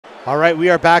All right, we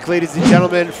are back, ladies and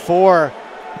gentlemen, for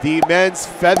the men's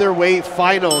featherweight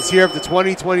finals here of the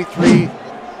 2023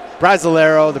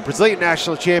 Brasileiro, the Brazilian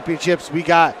National Championships. We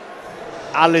got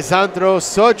Alessandro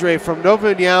Sodré from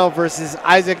Nova União versus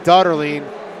Isaac Doederlein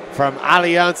from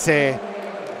Aliança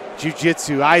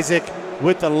Jiu-Jitsu. Isaac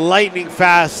with the lightning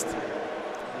fast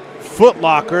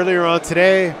footlock earlier on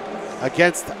today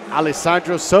against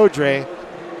Alessandro Sodré.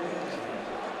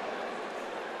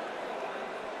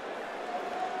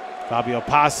 Fabio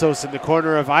Passos in the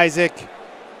corner of Isaac.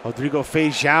 Rodrigo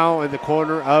Feijão in the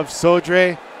corner of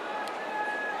Sodré.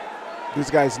 These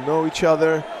guys know each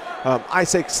other.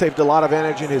 Isaac saved a lot of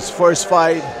energy in his first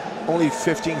fight. Only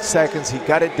 15 seconds. He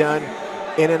got it done.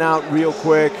 In and out real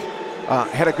quick.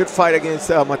 Had a good fight against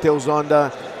Matheus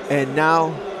Zonda. And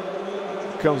now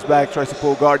comes back, tries to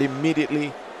pull guard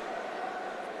immediately.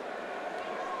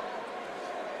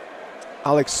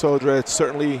 Alex Sodré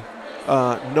certainly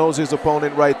knows his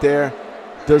opponent right there.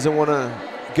 Doesn't want to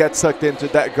get sucked into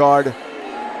that guard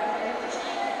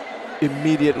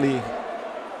immediately.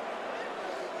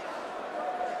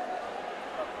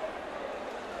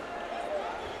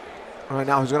 All right,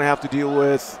 now he's going to have to deal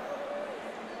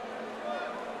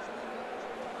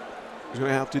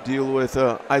with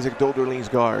Isaac Doederlein's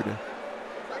guard.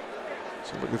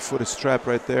 So look at foot strap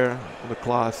right there on the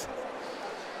cloth.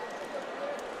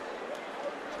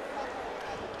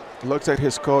 Looks at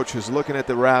his coach, who's looking at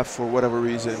the ref for whatever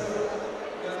reason.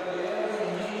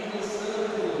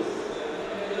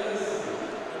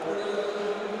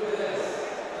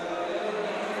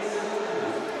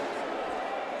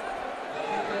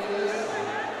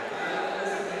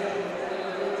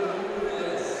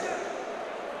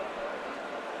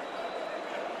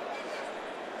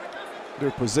 They're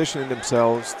positioning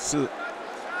themselves.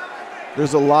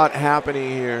 There's a lot happening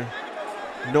here.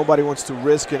 Nobody wants to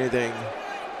risk anything.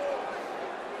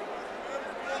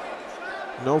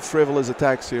 No frivolous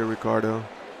attacks here, Ricardo.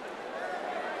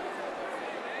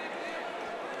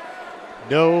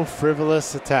 No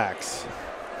frivolous attacks.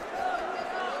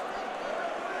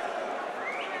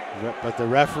 But the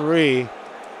referee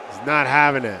is not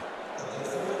having it.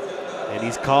 And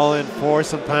he's calling for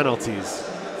some penalties.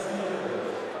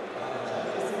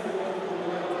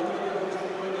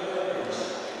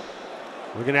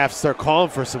 We're going to have to start calling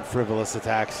for some frivolous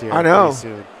attacks here. I know. Pretty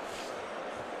soon.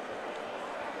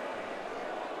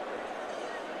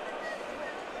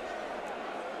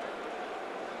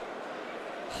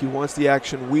 He wants the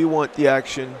action. We want the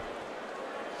action.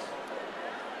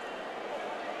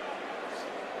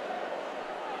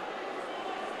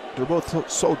 They're both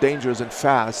so dangerous and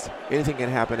fast. Anything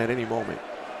can happen at any moment.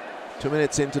 2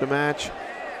 minutes into the match.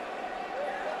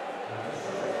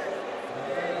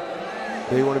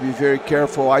 They want to be very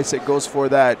careful. Isaac goes for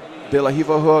that De La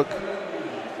Riva hook.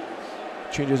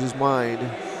 Changes his mind.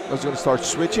 He's going to start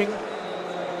switching.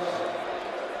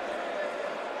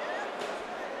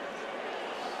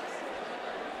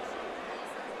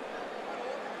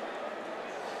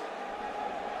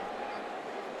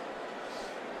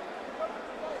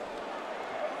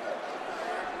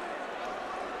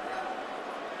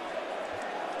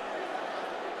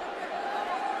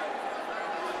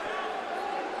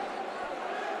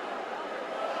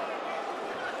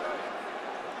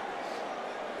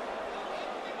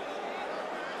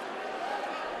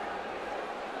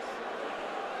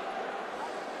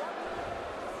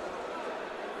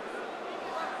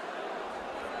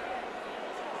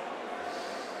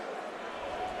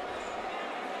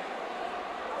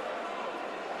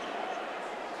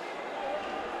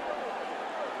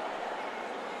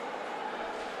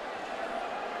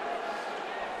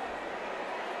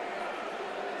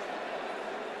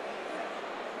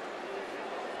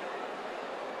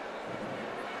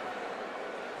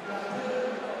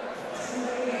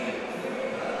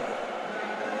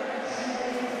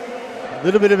 A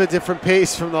little bit of a different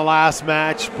pace from the last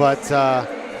match, but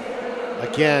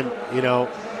again, you know,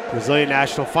 Brazilian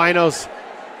National Finals.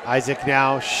 Isaac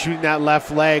now shooting that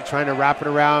left leg, trying to wrap it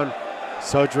around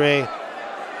Sodré,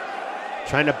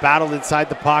 trying to battle inside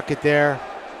the pocket there.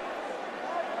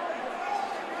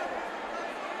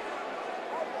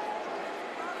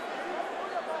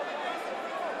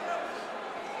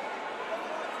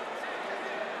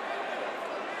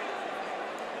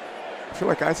 I feel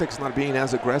like Isaac's not being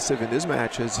as aggressive in this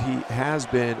match as he has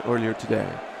been earlier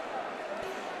today.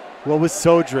 Well, with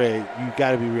Sodré, you've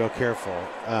got to be real careful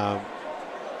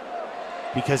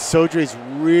because Sodré's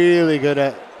really good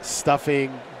at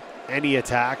stuffing any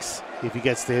attacks if he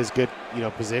gets to his good,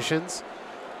 positions.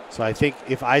 So I think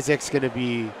if Isaac's going to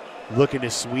be looking to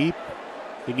sweep,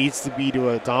 it needs to be to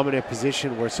a dominant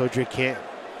position where Sodré can't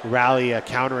rally a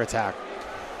counterattack.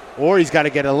 or he's got to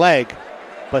get a leg.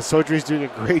 But Sodré's doing a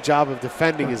great job of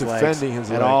defending his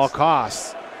legs at all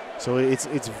costs. So it's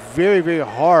very, very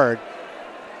hard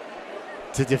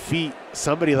to defeat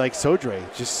somebody like Sodré,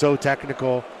 just so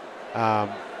technical.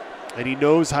 And he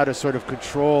knows how to sort of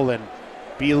control and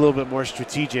be a little bit more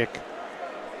strategic.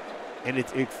 And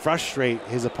it frustrates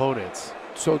his opponents.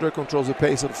 Sodré controls the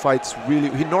pace of the fights really.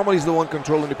 He normally is the one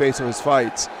controlling the pace of his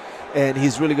fights. And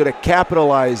he's really good at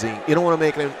capitalizing. You don't want to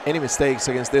make any mistakes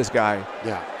against this guy.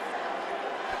 Yeah.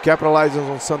 Capitalizes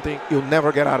on something, you'll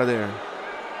never get out of there.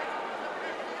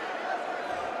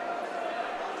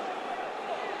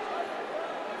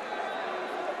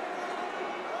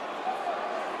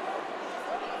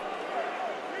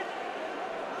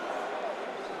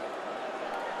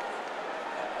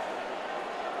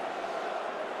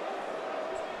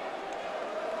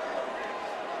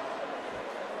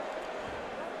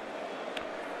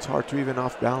 It's hard to even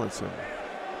off balance him.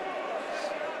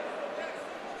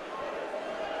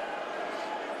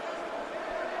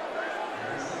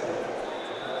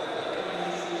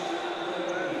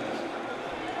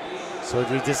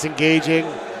 Sodré disengaging.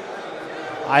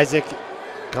 Isaac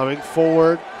coming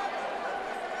forward.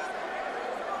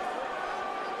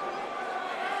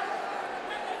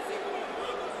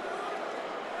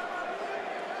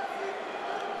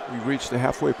 We reached the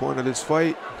halfway point of this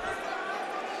fight.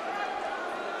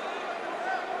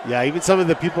 Yeah, even some of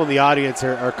the people in the audience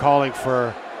are calling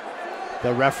for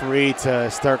the referee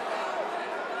to start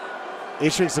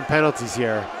issuing some penalties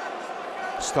here.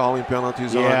 Stalling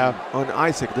penalties on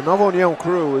Isaac. The Novo União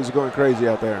crew is going crazy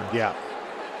out there. Yeah.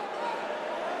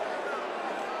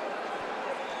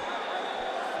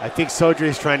 I think Sodré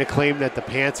is trying to claim that the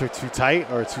pants are too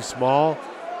tight or too small,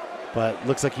 but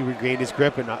looks like he regained his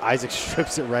grip and Isaac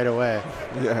strips it right away.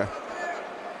 Yeah.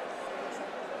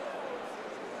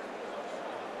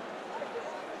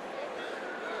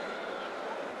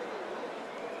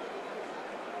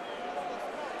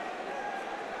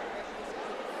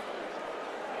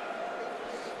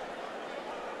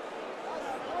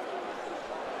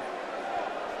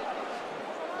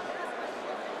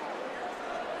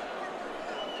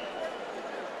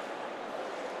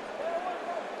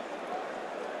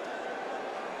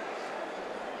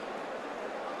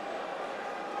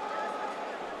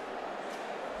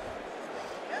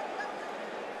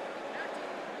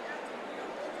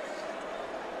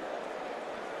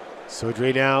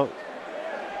 Sodré now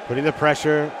putting the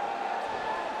pressure.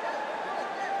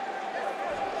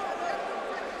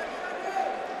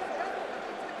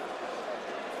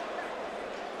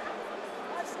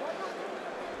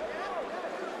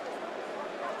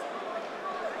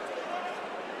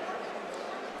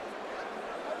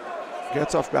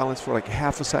 Gets off balance for like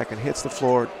half a second, hits the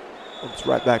floor, it's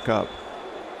right back up.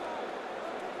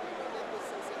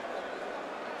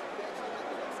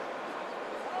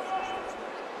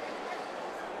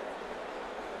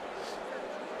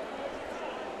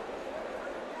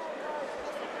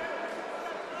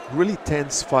 Really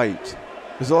tense fight.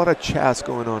 There's a lot of chess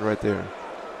going on right there.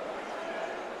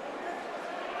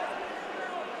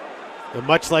 And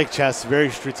much like chess, very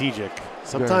strategic.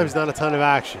 Sometimes not a ton of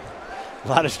action. A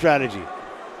lot of strategy.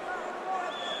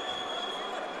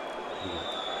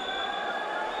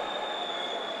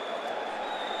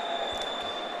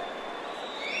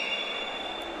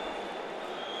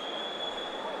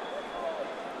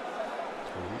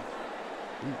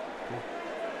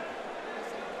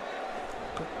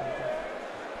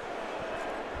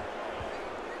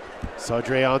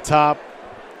 Sodré on top,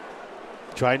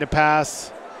 trying to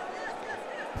pass.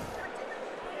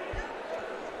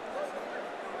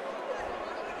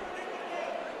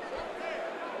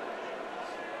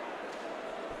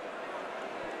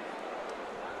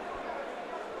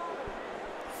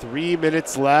 Three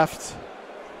minutes left.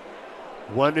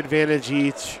 One advantage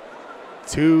each.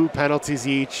 Two penalties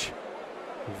each.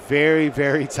 Very,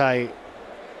 very tight.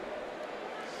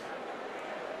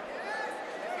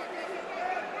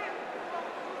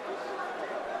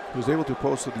 He was able to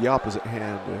post with the opposite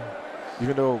hand.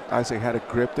 Even though Isaac had a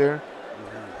grip there,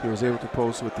 he was able to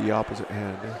post with the opposite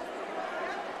hand.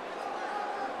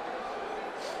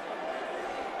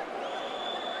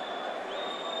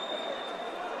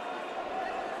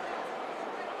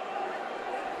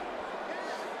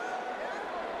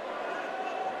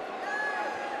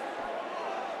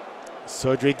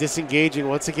 Sodré disengaging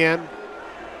once again.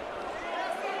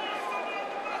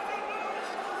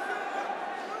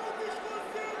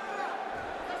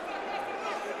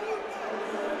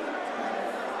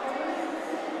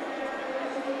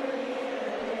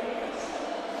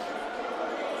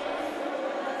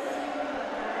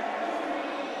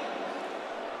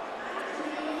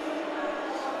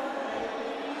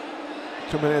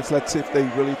 2 minutes. Let's see if they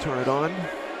really turn it on.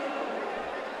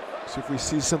 See if we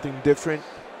see something different.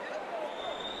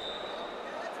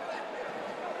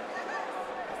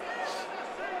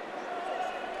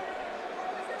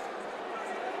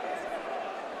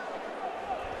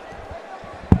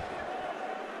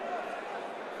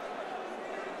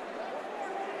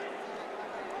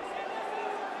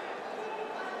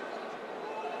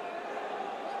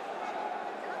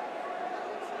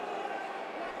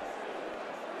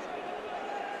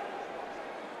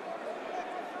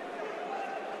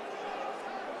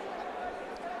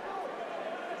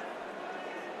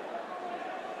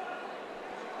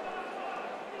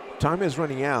 Time is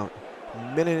running out.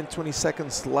 Minute and 20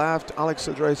 seconds left. Alex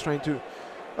Sodré is trying to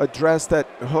address that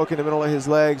hook in the middle of his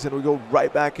legs, and we go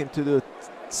right back into the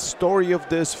story of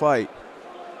this fight.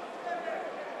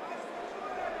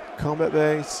 Combat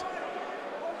base,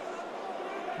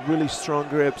 really strong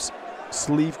grips,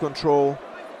 sleeve control.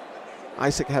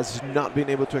 Isaac has not been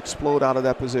able to explode out of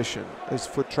that position. His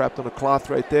foot trapped on a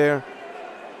cloth right there.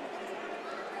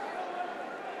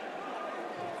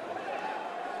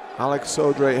 Alex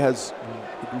Sodré has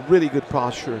really good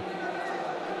posture,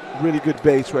 really good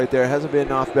base right there. Hasn't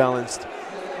been off balanced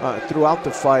throughout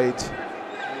the fight.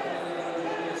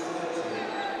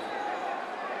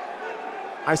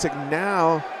 Isaac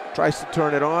now tries to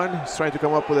turn it on. He's trying to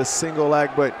come up with a single leg,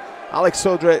 but Alex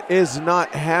Sodré is not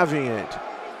having it.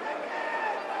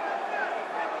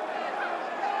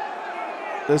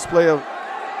 Display of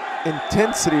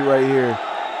intensity right here.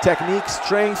 Technique,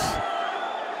 strength.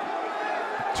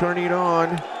 Turning it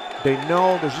on. They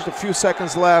know there's just a few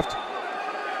seconds left.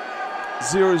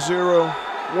 0-0,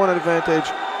 1 advantage,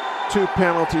 2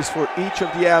 penalties for each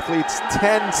of the athletes.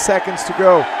 10 seconds to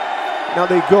go. Now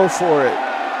they go for it.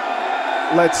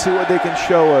 Let's see what they can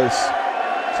show us.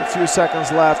 It's a few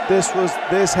seconds left.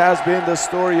 This has been the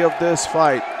story of this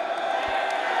fight.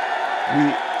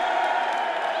 We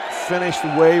finished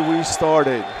the way we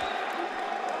started.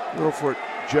 Go for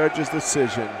judge's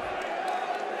decision.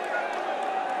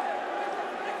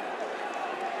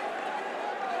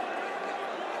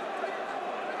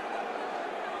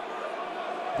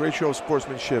 Great show of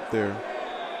sportsmanship there.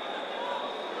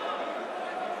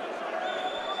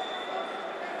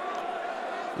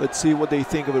 Let's see what they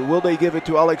think of it. Will they give it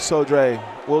to Alex Sodré?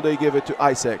 Will they give it to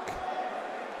Isaac?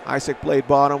 Isaac played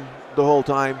bottom the whole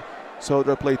time.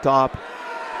 Sodré played top.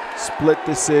 Split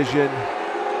decision.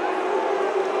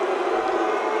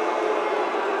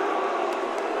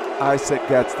 Isaac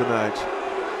gets the nudge.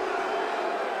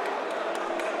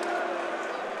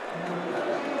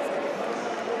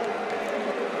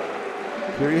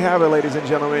 Here you have it, ladies and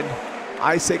gentlemen.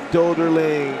 Isaac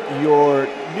Doederlein, your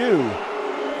new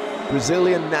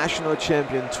Brazilian national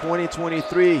champion,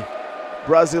 2023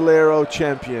 Brasileiro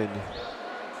champion.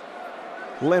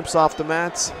 Limps off the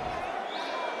mats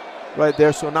right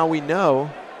there. So now we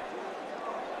know